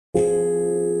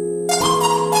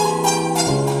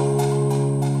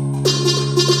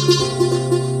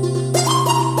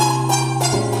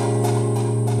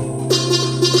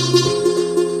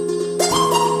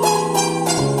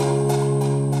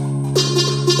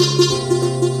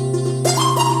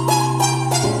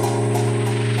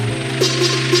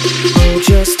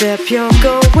your step, you're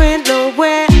going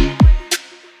nowhere.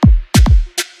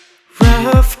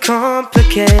 Rough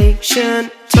complication,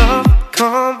 tough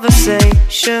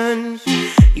conversation.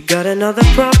 You got another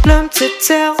problem to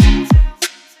tell.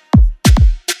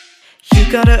 You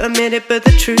gotta admit it, but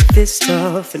the truth is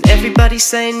tough. And everybody's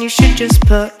saying you should just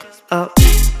perk up.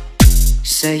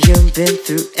 Say you've been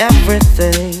through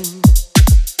everything,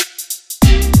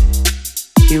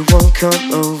 you won't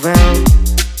come around.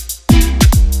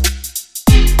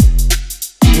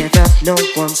 Yeah, that no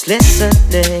one's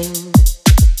listening.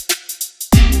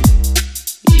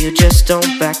 You just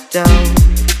don't back down.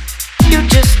 You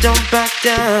just don't back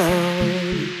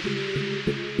down.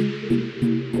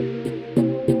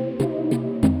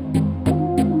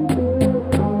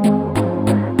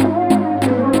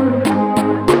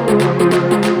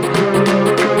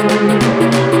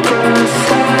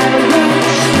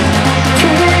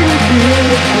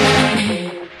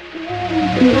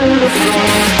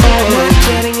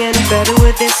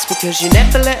 Because you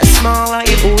never let a smile out,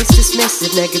 you always dismiss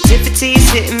it.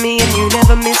 Negativity's hitting me and you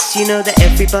never miss. You know that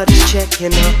everybody's checking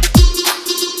up.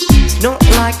 It's not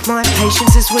like my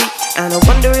patience is weak, and I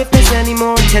wonder if there's any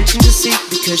more attention to seek.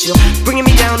 Because you're bringing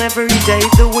me down every day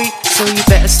of the week, so you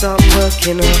better start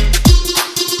perking up.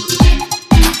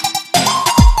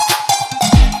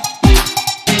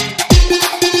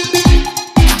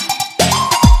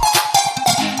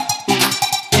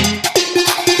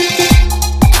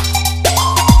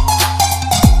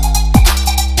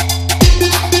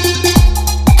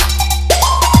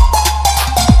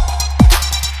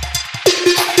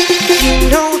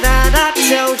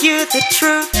 The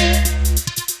truth.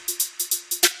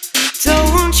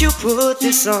 Don't you put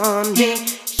this on me,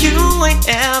 you ain't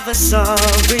ever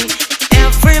sorry.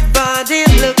 Everybody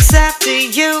looks after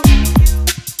you.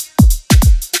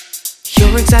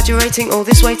 You're exaggerating all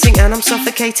this waiting and I'm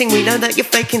suffocating. We know that you're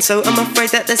faking, so I'm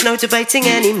afraid that there's no debating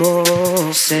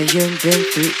anymore. Say you've been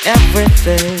through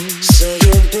everything. Say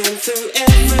you've been through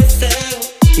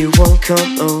everything. You won't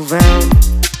come around.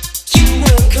 You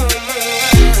won't come around.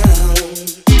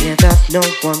 Yeah, that no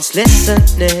one's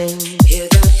listening. Yeah,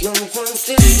 that no one's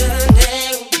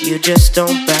listening. You just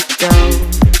don't back down.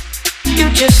 You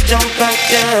just don't back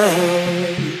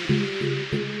down.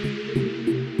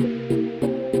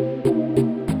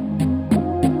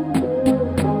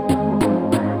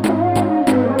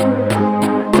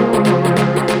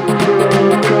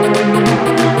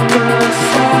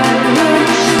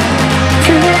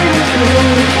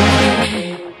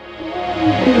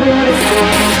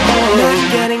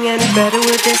 Better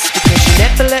with this, because you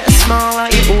never let a smile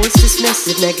out, you always dismiss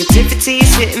it.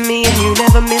 Negativity's hitting me and you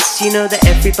never miss. You know that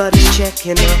everybody's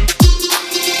checking up.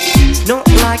 It's not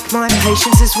like my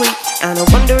patience is weak, and I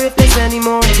wonder if there's any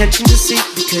more attention to seek.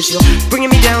 Because you're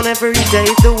bringing me down every day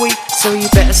of the week, so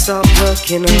you better start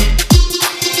perking up.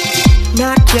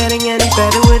 Not getting any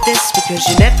better with this, because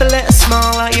you never let a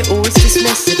smile out, you always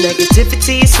dismiss it.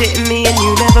 Negativity's hitting me and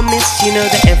you never miss. You know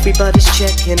that everybody's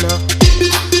checking up.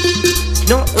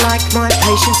 Not like my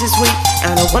patience is weak,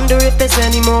 and I wonder if there's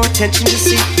any more attention to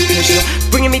seek. Because you're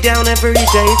bringing me down every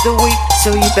day of the week,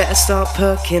 so you better start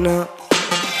perking up.